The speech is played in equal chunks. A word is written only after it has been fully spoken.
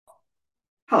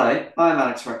Hello, I'm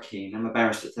Alex Ruck-Keene. I'm a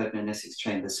barrister at Thurgood and Essex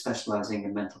Chambers, specialising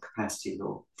in mental capacity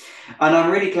law. And I'm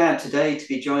really glad today to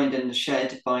be joined in the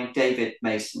shed by David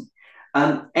Mason.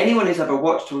 Anyone who's ever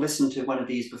watched or listened to one of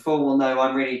these before will know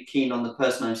I'm really keen on the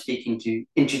person I'm speaking to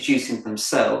introducing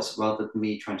themselves rather than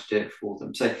me trying to do it for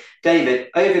them. So, David,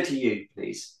 over to you,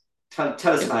 please. Tell us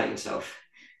Yeah, about yourself.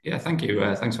 yeah, thank you.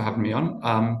 Thanks for having me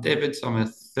on. David, so I'm a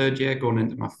third year going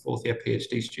into my fourth year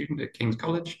PhD student at King's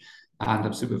College, and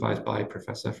I'm supervised by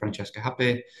Professor Francesca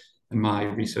Happe, and my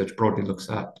research broadly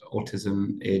looks at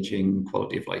autism, aging,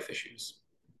 quality of life issues.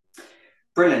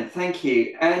 Brilliant, thank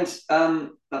you. And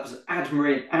that was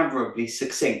admirably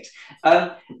succinct.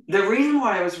 Um, the reason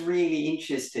why I was really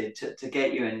interested to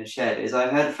get you in the shed is I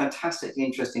heard a fantastically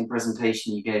interesting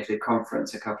presentation you gave at a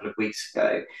conference a couple of weeks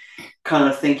ago, kind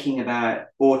of thinking about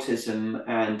autism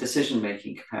and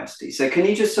decision-making capacity. So can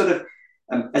you just sort of,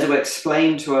 as it were,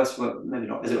 explain to us, well, maybe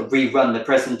not as it were, rerun the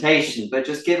presentation, but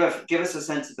just give us a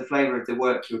sense of the flavor of the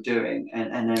work you're doing,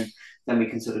 and then we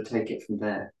can sort of take it from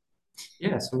there.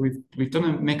 Yeah, so we've done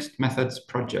a mixed methods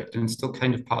project, and it's still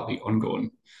kind of partly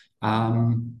ongoing.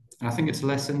 And I think it's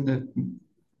less in the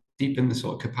deep in the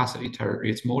sort of capacity territory.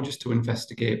 It's more just to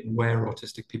investigate where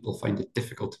autistic people find it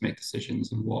difficult to make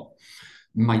decisions and what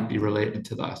might be related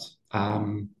to that.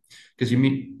 Because you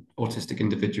meet autistic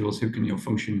individuals who can,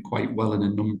 function quite well in a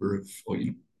number of,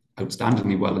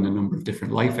 outstandingly well in a number of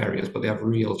different life areas, but they have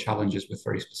real challenges with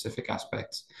very specific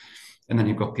aspects. And then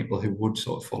you've got people who would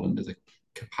sort of fall into the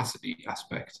capacity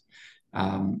aspect.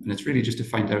 And it's really just to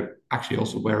find out actually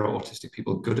also where are autistic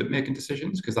people good at making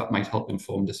decisions, because that might help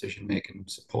inform decision making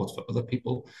support for other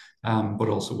people. But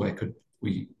also where could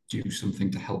we do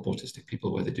something to help autistic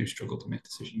people where they do struggle to make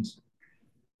decisions.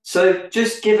 So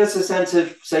just give us a sense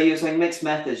of, so you're saying mixed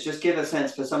methods, just give a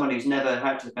sense for someone who's never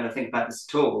had to kind of think about this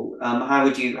at all. How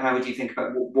would you think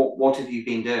about what have you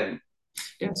been doing?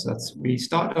 Yeah, so we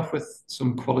started off with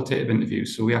some qualitative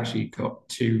interviews. So we actually got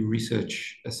two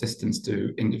research assistants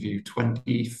to interview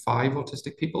 25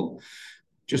 autistic people,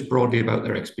 just broadly about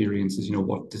their experiences.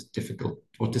 What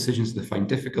decisions do they find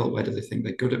difficult? Where do they think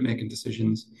they're good at making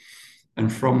decisions?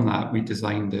 And from that, we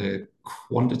designed a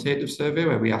quantitative survey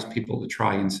where we asked people to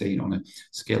try and say, on a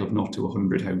scale of 0 to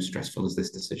 100, how stressful is this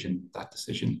decision, that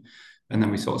decision? And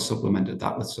then we sort of supplemented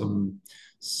that with some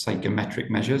psychometric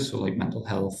measures, so like mental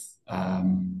health,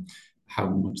 how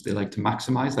much they like to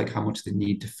maximize, like how much they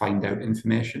need to find out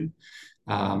information.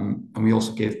 And we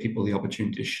also gave people the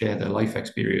opportunity to share their life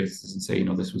experiences and say,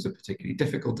 this was a particularly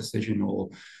difficult decision, or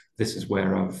this is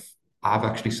where I've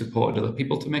actually supported other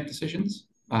people to make decisions.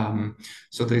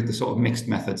 So the sort of mixed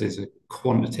methods is a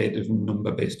quantitative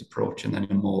number-based approach, and then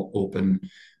a more open,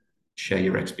 share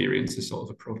your experiences sort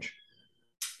of approach.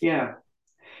 Yeah.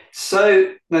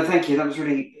 So no, thank you. That was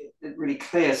really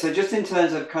clear. So just in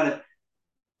terms of kind of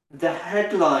the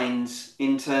headlines,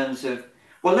 in terms of,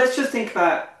 well, let's just think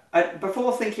about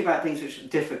before thinking about things which are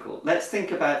difficult. Let's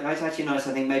think about. It's actually nice,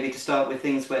 I think, maybe to start with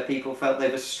things where people felt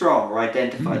they were strong or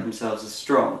identified Mm. themselves as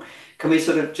strong. Can we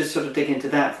sort of dig into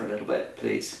that for a little bit,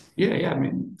 please? Yeah, yeah. I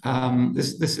mean,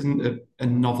 this isn't a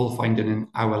novel finding in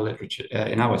our literature,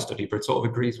 in our study, but it sort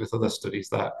of agrees with other studies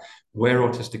that where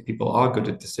autistic people are good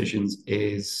at decisions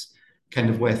is kind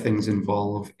of where things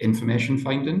involve information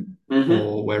finding, Mm-hmm.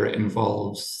 or where it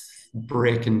involves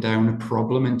breaking down a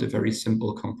problem into very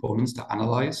simple components to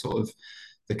analyze, sort of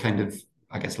the kind of,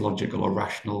 I guess, logical or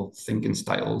rational thinking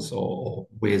styles or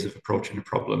ways of approaching a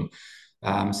problem.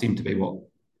 Seem to be what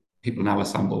people in our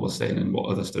sample were saying, and what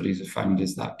other studies have found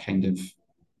is that kind of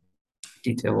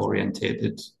detail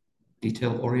oriented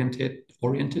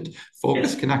oriented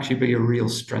focus Yes. can actually be a real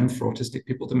strength for autistic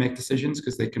people to make decisions,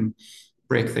 because they can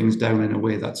break things down in a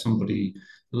way that somebody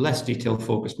less detail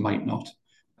focused might not.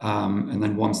 And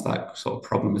then once that sort of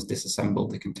problem is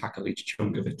disassembled, they can tackle each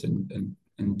chunk of it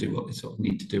and do what they sort of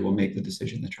need to do, or make the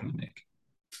decision they're trying to make.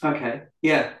 Okay.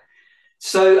 Yeah.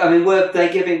 So, I mean, were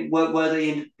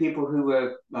the people who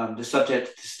were the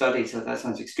subject to study? So that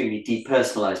sounds extremely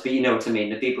depersonalized, but you know what I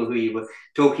mean. The people who you were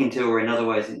talking to or in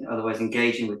otherwise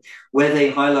engaging with, were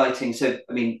they highlighting? So,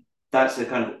 I mean, that's a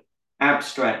kind of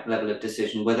abstract level of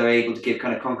decision. Were they able to give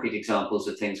kind of concrete examples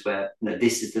of things where,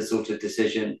 this is the sort of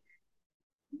decision,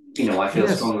 I feel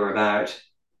Yes. stronger about?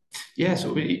 Yeah,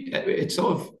 so it's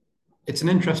sort of it's an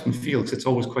interesting field because it's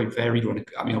always quite varied.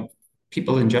 I mean,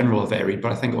 people in general are varied,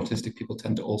 but I think autistic people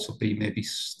tend to also be maybe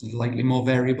slightly more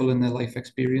variable in their life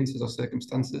experiences or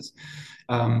circumstances.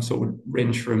 So it would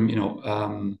range from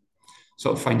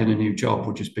sort of finding a new job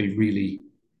would just be really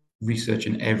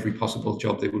researching every possible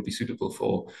job they would be suitable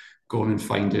for, going and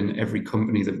finding every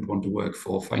company they would want to work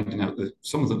for, finding out that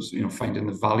some of them, finding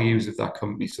the values of that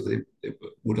company so they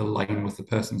would align with the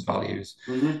person's values,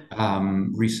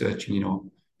 researching,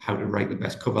 how to write the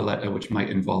best cover letter, which might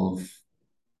involve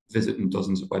visiting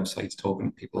dozens of websites, talking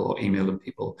to people or emailing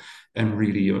people, and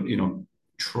really,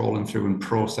 trawling through and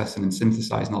processing and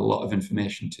synthesizing a lot of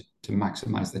information to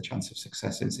maximize their chance of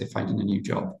success in, say, finding a new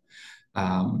job.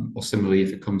 Or similarly,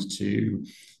 if it comes to,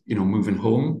 moving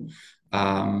home,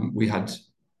 we had,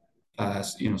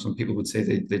 some people would say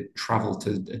they'd travel to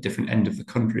a different end of the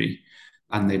country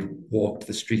and they'd walk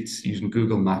the streets using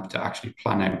Google Map to actually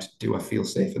plan out, do I feel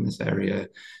safe in this area?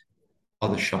 Are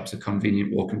the shops a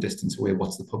convenient walking distance away?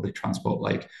 What's the public transport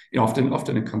like?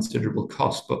 Often a considerable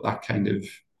cost, but that kind of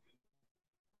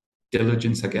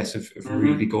diligence, I guess, of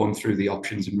really going through the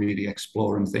options and really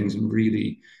exploring things and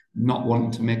really not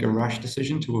wanting to make a rash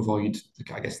decision to avoid,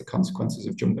 I guess, the consequences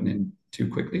of jumping in too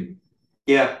quickly.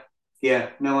 Yeah,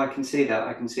 yeah. No, I can see that.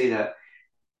 I can see that.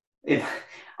 If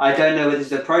I don't know whether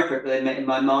it's appropriate, but in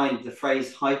my mind, the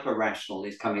phrase hyper rational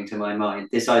is coming to my mind.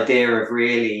 This idea of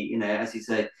really, as you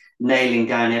say, nailing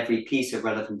down every piece of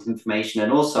relevant information.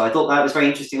 And also, I thought that was very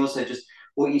interesting. Also, just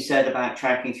what you said about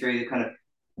tracking through the kind of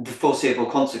the foreseeable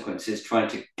consequences, trying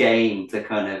to gain the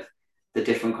kind of the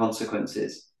different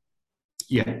consequences.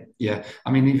 Yeah.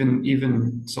 I mean,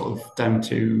 even sort of down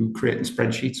to creating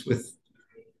spreadsheets with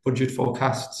budget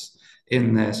forecasts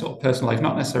in their sort of personal life,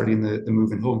 not necessarily in the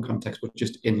moving home context, but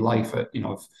just in life.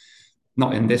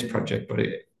 Not in this project, but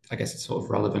I guess it's sort of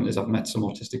relevant as I've met some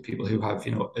autistic people who have,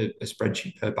 a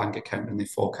spreadsheet per bank account and they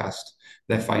forecast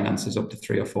their finances up to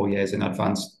 3 or 4 years in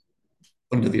advance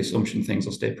under the assumption things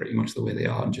will stay pretty much the way they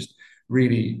are, and just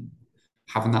really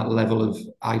having that level of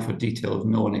eye for detail of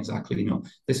knowing exactly,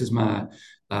 this is my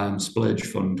splurge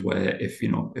fund where if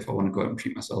I want to go out and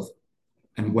treat myself,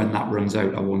 and when that runs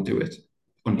out, I won't do it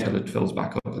until it fills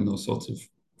back up, and those sorts of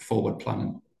forward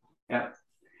planning. Yeah.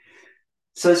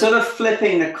 So sort of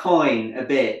flipping the coin a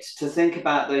bit to think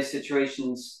about those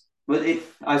situations.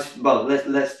 Let's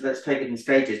take it in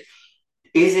stages.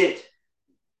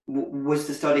 Was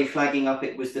the study flagging up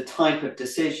it was the type of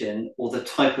decision or the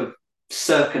type of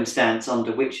circumstance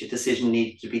under which a decision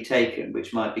needed to be taken,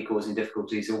 which might be causing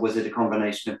difficulties, or was it a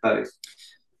combination of both?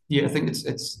 Yeah, I think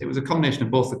it was a combination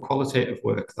of both. The qualitative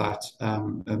work that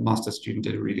a master's student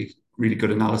did a really, really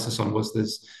good analysis on was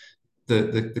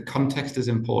the context is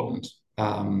important,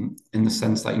 in the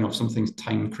sense that, if something's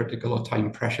time critical or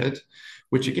time pressured,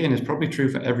 which again is probably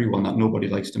true for everyone, that nobody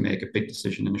likes to make a big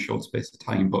decision in a short space of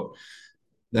time, but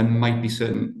there might be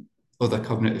certain other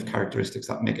cognitive characteristics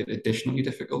that make it additionally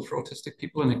difficult for autistic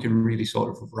people, and it can really sort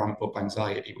of ramp up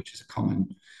anxiety, which is a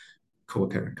common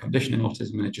co-occurring condition in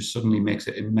autism, and it just suddenly makes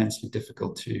it immensely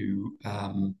difficult to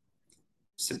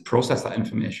process that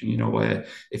information, where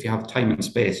if you have time and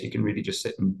space, you can really just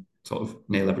sit and sort of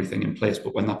nail everything in place.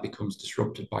 But when that becomes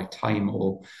disrupted by time,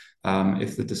 or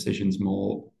if the decision's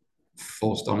more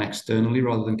forced on externally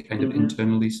rather than kind of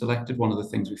internally selected, one of the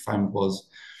things we found was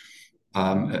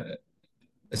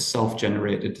a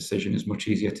self-generated decision is much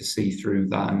easier to see through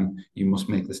than you must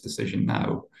make this decision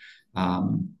now.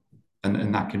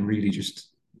 And that can really just,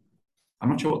 I'm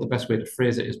not sure what the best way to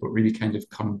phrase it is, but really kind of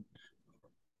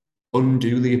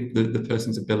undo the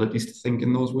person's abilities to think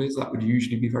in those ways. That would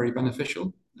usually be very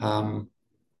beneficial. But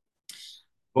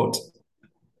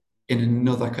in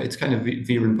another, it's kind of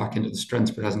veering back into the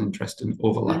strengths, but has an interesting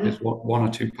overlap. Is what one or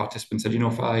two participants said,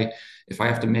 if I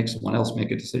have to make someone else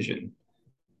make a decision,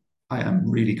 I am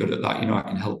really good at that. I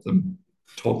can help them,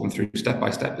 talk them through step by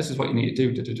step. This is what you need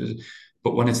to do.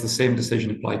 But when it's the same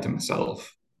decision applied to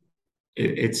myself,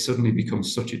 it suddenly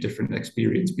becomes such a different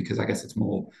experience, because I guess it's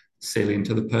more salient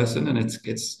to the person, and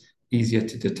it's easier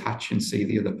to detach and see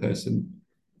the other person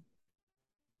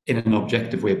in an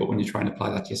objective way. But when you try and apply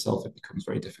that to yourself, it becomes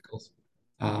very difficult.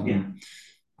 And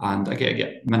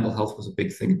again, mental health was a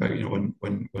big thing about,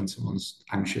 when someone's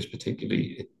anxious,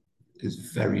 particularly, it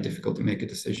is very difficult to make a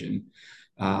decision.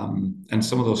 And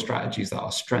some of those strategies that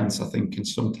are strengths, I think, can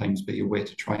sometimes be a way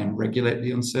to try and regulate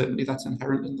the uncertainty that's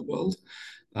inherent in the world.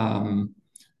 And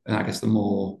I guess the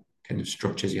more kind of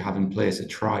structures you have in place, it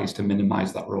tries to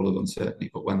minimize that role of uncertainty.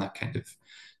 But when that kind of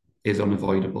is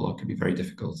unavoidable or can be very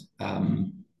difficult,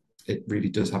 it really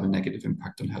does have a negative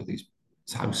impact on how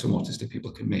some autistic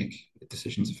people can make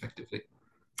decisions effectively.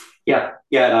 Yeah,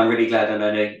 and I'm really glad, and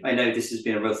I know this has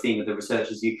been a real theme of the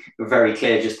researchers. You were very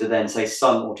clear just to then say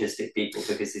some autistic people,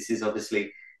 because this is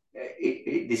obviously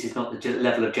this is not the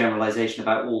level of generalization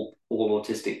about all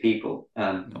autistic people.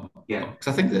 No, because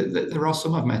I think that there are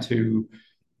some I've met who,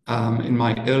 in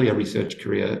my earlier research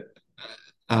career,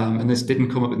 And this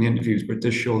didn't come up in the interviews, but it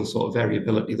does show the sort of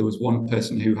variability. There was one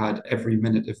person who had every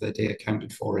minute of their day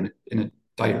accounted for in a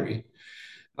diary.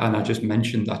 And I just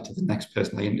mentioned that to the next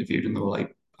person I interviewed, and they were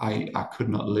like, I could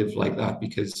not live like that,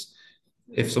 because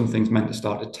if something's meant to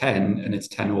start at 10 and it's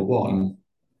 10:01,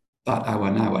 that hour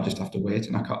now I just have to wait,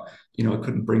 and I can't, I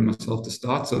couldn't bring myself to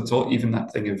start. So it's all, even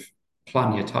that thing of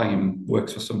plan your time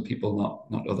works for some people,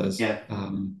 not others. Yeah.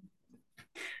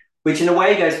 Which in a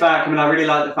way goes back. I mean, I really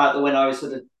like the fact that when I was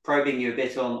sort of probing you a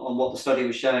bit on what the study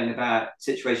was showing about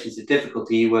situations of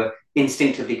difficulty, you were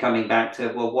instinctively coming back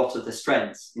to, well, what are the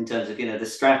strengths in terms of, the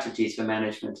strategies for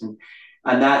management?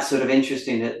 And that's sort of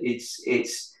interesting, that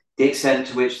it's the extent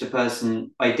to which the person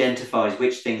identifies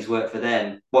which things work for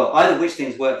them. Well, either which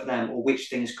things work for them or which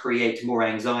things create more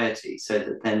anxiety, so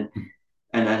that then,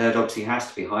 and that obviously has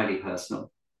to be highly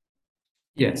personal.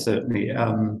 Yeah, certainly.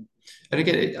 And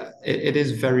again, it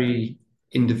is very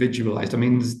individualized. I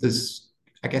mean, there's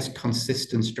I guess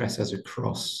consistent stresses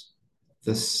across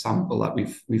the sample that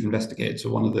we've investigated. So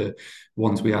one of the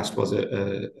ones we asked was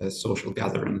a social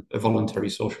gathering, a voluntary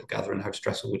social gathering. How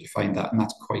stressful would you find that? And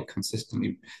that's quite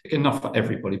consistently, again, not for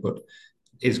everybody, but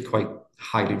is quite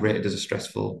highly rated as a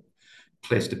stressful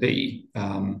place to be.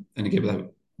 And again,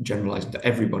 without generalizing to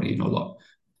everybody, a lot,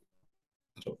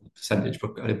 I don't know the percentage,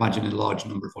 but I'd imagine a large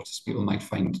number of autistic people might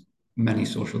find many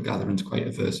social gatherings quite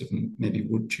aversive and maybe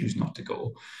would choose not to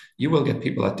go. You will get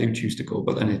people that do choose to go,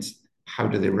 but then it's, how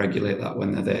do they regulate that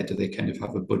when they're there? Do they kind of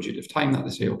have a budget of time that they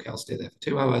say, okay, I'll stay there for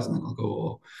 2 hours and then I'll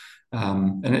go?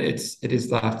 And it is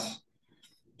that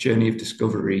journey of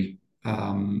discovery.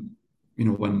 When you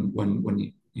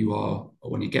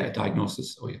get a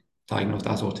diagnosis, or you're diagnosed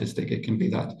as autistic, it can be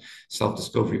that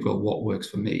self-discovery of, well, what works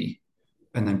for me?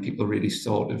 And then people really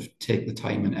sort of take the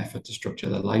time and effort to structure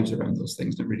their lives around those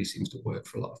things. That really seems to work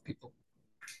for a lot of people.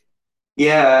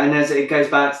 Yeah, and as it goes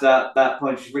back to that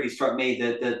point, which really struck me,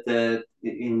 that the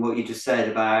in what you just said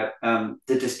about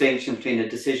the distinction between a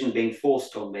decision being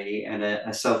forced on me and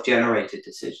a self-generated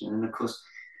decision. And of course,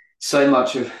 so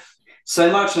much of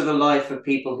the life of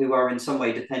people who are in some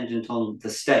way dependent on the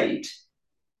state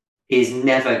is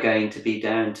never going to be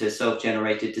down to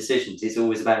self-generated decisions. It's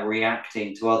always about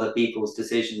reacting to other people's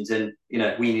decisions, and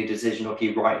we need a decision of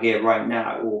you right here, right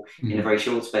now, or in a very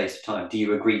short space of time. Do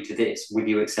you agree to this? Will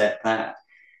you accept that?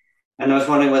 And I was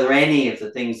wondering whether any of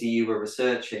the things that you were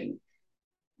researching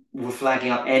were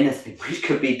flagging up anything which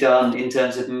could be done in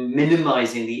terms of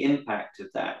minimizing the impact of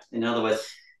that. In other words,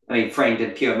 I mean, framed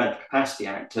in pure Mental Capacity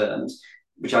Act terms,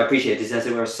 which I appreciate is, as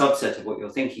it were, a subset of what you're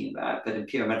thinking about, but in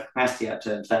pure Mental Capacity Act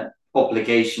terms, that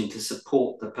obligation to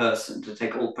support the person, to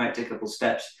take all practicable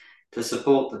steps to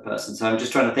support the person. So I'm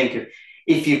just trying to think of,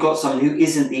 if you've got someone who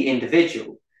isn't the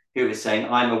individual, who is saying,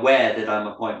 I'm aware that I'm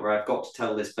at a point where I've got to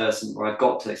tell this person, or I've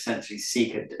got to essentially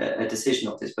seek a decision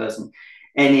of this person,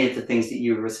 any of the things that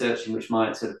you were researching which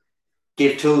might sort of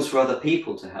give tools for other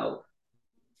people to help?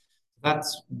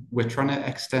 We're trying to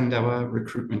extend our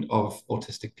recruitment of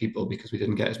autistic people because we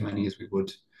didn't get as many as we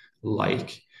would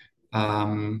like.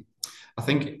 I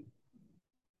think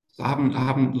I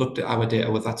haven't looked at our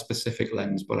data with that specific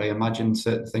lens, but I imagine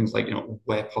certain things like,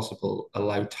 where possible,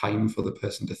 allow time for the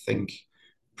person to think,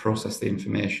 process the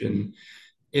information.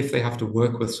 If they have to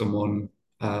work with someone,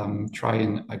 try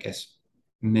and, I guess,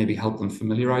 maybe help them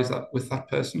familiarize that with that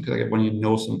person. Because when you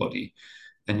know somebody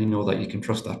and you know that you can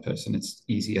trust that person, it's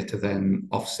easier to then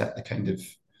offset the kind of,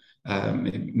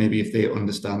 maybe if they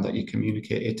understand that you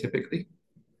communicate atypically,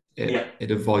 it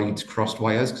avoids crossed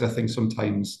wires. Because I think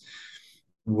sometimes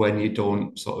when you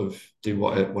don't sort of do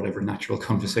whatever natural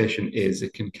conversation is,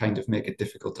 it can kind of make it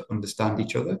difficult to understand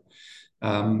each other.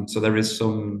 So there is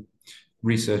some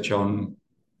research on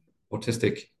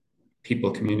autistic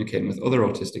people communicating with other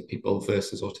autistic people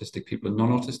versus autistic people and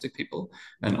non-autistic people.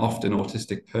 And often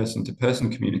autistic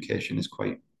person-to-person communication is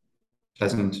quite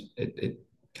pleasant. It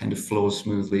kind of flows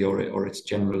smoothly, or it's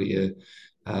generally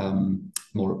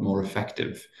more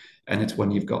effective. And it's when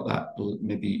you've got that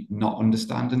maybe not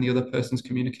understanding the other person's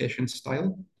communication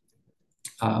style.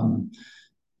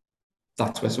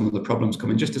 That's where some of the problems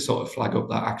come in, just to sort of flag up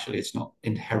that actually it's not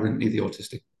inherently the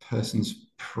autistic person's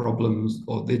problems,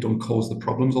 or they don't cause the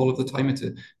problems all of the time.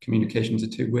 Communication's a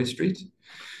two-way street.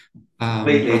 But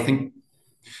I think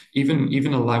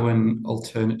even allowing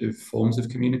alternative forms of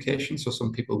communication, so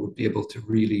some people would be able to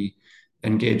really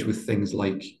engage with things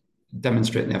like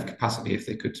demonstrating they have capacity if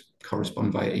they could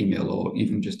correspond via email, or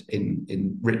even just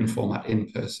in written format in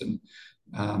person,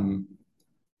 because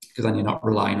then you're not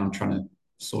relying on trying to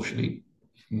socially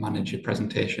manage your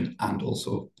presentation and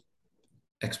also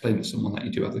explain to someone that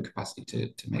you do have the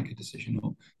capacity to make a decision,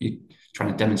 or you're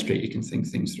trying to demonstrate you can think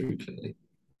things through clearly.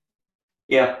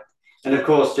 Yeah, and of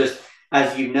course, just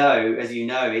as you know, but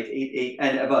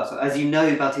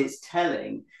it's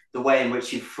telling the way in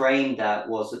which you framed that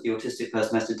was that the autistic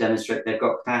person has to demonstrate they've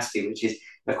got capacity, which is,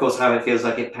 of course, how it feels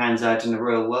like it pans out in the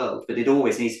real world. But it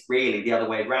always needs really the other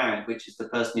way around, which is the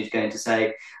person who's going to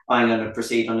say, "I'm going to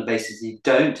proceed on the basis you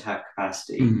don't have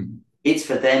capacity." Mm. It's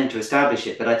for them to establish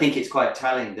it. But I think it's quite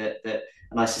telling that,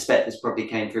 and I suspect this probably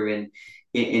came through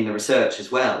in the research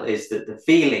as well, is that the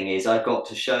feeling is I've got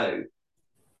to show,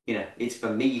 it's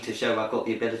for me to show I've got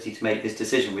the ability to make this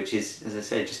decision, which is, as I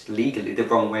say, just legally the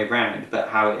wrong way round, but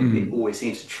how it Mm. always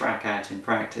seems to track out in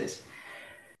practice.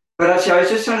 But actually, I was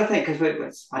just trying to think,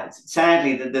 because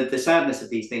sadly, the sadness of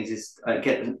these things is I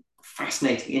get a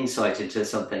fascinating insight into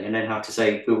something and then have to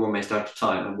say we're almost out of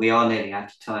time, and we are nearly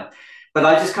out of time. But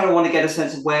I just kind of want to get a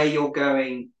sense of where you're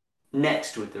going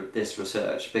next with this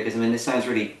research, because I mean, this sounds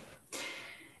really,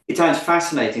 it sounds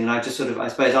fascinating, and I just I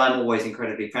suppose I'm always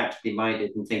incredibly practically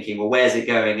minded and thinking, well, where's it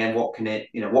going, and what can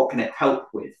it help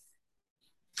with?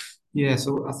 Yeah,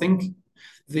 so I think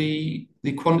the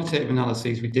quantitative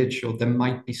analyses we did show there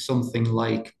might be something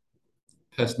like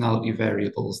personality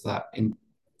variables that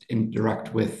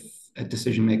interact with a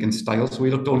decision making style. So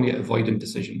we looked only at avoidant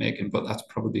decision making, but that's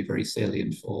probably very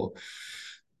salient for,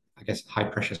 I guess, high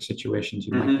pressure situations.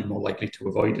 You might be Mm-hmm. more likely to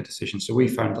avoid a decision. So we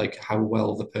found like how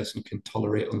well the person can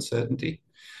tolerate uncertainty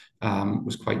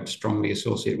was quite strongly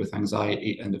associated with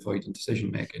anxiety and avoidant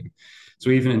decision making.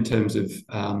 So even in terms of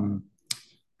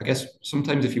I guess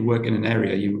sometimes if you work in an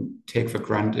area, you take for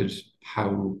granted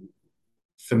how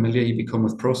familiar you become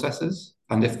with processes.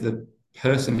 And if the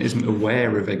person isn't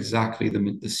aware of exactly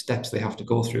the steps they have to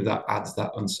go through, that adds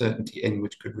that uncertainty in,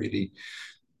 which could really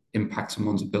impact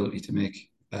someone's ability to make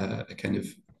a kind of,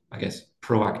 I guess,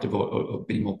 proactive or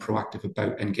be more proactive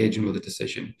about engaging with a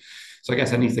decision. So I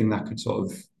guess anything that could sort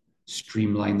of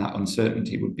streamline that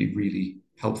uncertainty would be really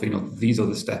helpful. These are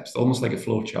the steps, almost like a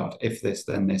flow chart. If this,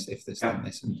 then this. If this, Yeah. then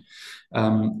this.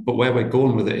 And but where we're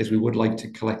going with it is we would like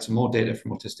to collect some more data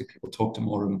from autistic people, talk to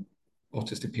more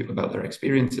autistic people about their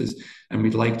experiences, and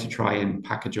we'd like to try and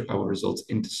package up our results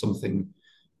into something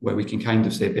where we can kind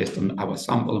of say, based on our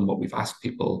sample and what we've asked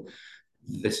people,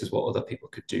 this is what other people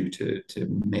could do to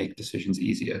make decisions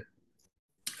easier.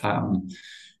 Um,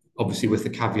 Obviously, with the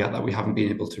caveat that we haven't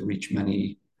been able to reach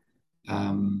many,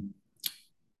 I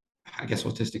guess,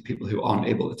 autistic people who aren't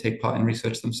able to take part in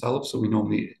research themselves. So we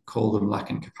normally call them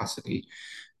lacking capacity.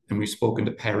 And we've spoken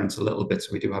to parents a little bit,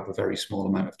 so we do have a very small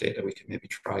amount of data we can maybe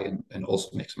try and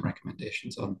also make some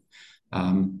recommendations on.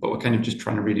 But we're kind of just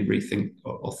trying to really rethink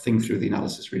or think through the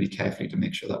analysis really carefully to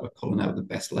make sure that we're pulling out the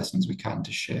best lessons we can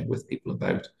to share with people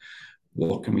about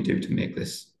what can we do to make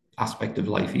this aspect of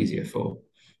life easier for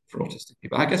autistic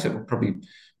people. I guess it will probably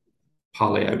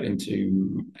parlay out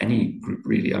into any group,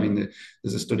 really. I mean,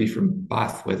 there's a study from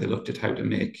Bath where they looked at how to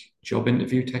make job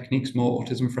interview techniques more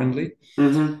autism friendly.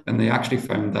 Mm-hmm. And they actually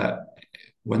found that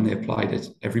when they applied it,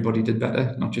 everybody did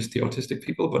better, not just the autistic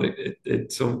people.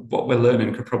 But so what we're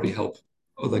learning could probably help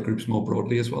other groups more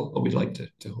broadly as well, or we'd like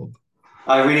to hope.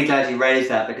 I'm really glad you raised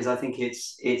that, because I think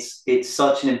it's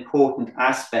such an important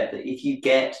aspect that if you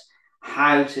get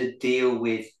how to deal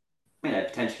with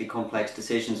potentially complex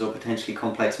decisions or potentially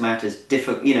complex matters,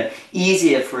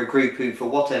 easier for a group who, for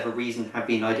whatever reason, have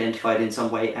been identified in some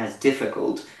way as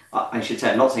difficult. I should say,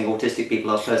 I'm not saying autistic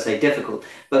people are per se difficult,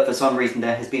 but for some reason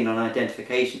there has been an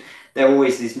identification. There are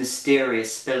always these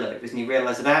mysterious spillovers, and you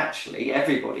realise that actually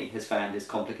everybody has found this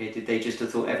complicated. They just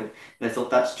have thought they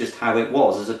thought that's just how it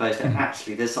was, as opposed to Mhm.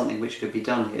 actually there's something which could be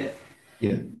done here.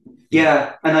 Yeah, yeah.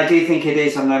 Yeah, and I do think it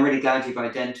is. I mean, I'm really glad you've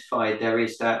identified there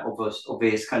is that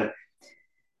obvious kind of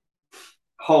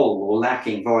hole or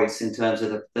lacking voice in terms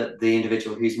of the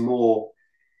individual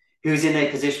who's in a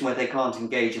position where they can't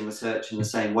engage in research in the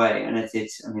same way. And as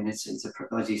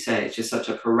you say, it's just such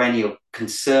a perennial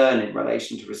concern in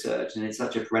relation to research, and it's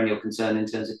such a perennial concern in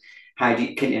terms of how do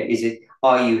you can is it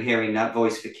are you hearing that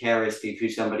voice vicariously through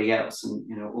somebody else,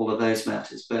 and all of those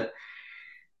matters. But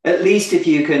at least if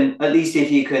you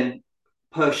can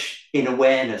push in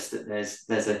awareness that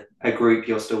there's a group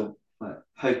you're still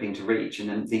hoping to reach, and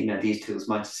then these tools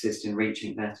might assist in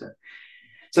reaching better.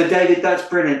 So, David, that's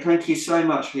brilliant. Thank you so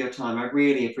much for your time. I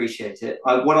really appreciate it.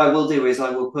 What I will do is I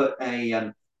will put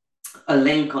a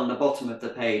link on the bottom of the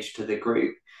page to the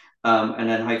group, and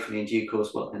then hopefully in due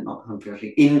course, well, not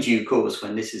hopefully, in due course,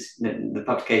 when the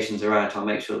publications are out, I'll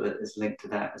make sure that there's a link to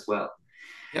that as well.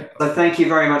 Yep. So, thank you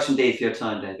very much indeed for your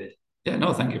time, David. Yeah,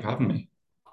 no, thank you for having me.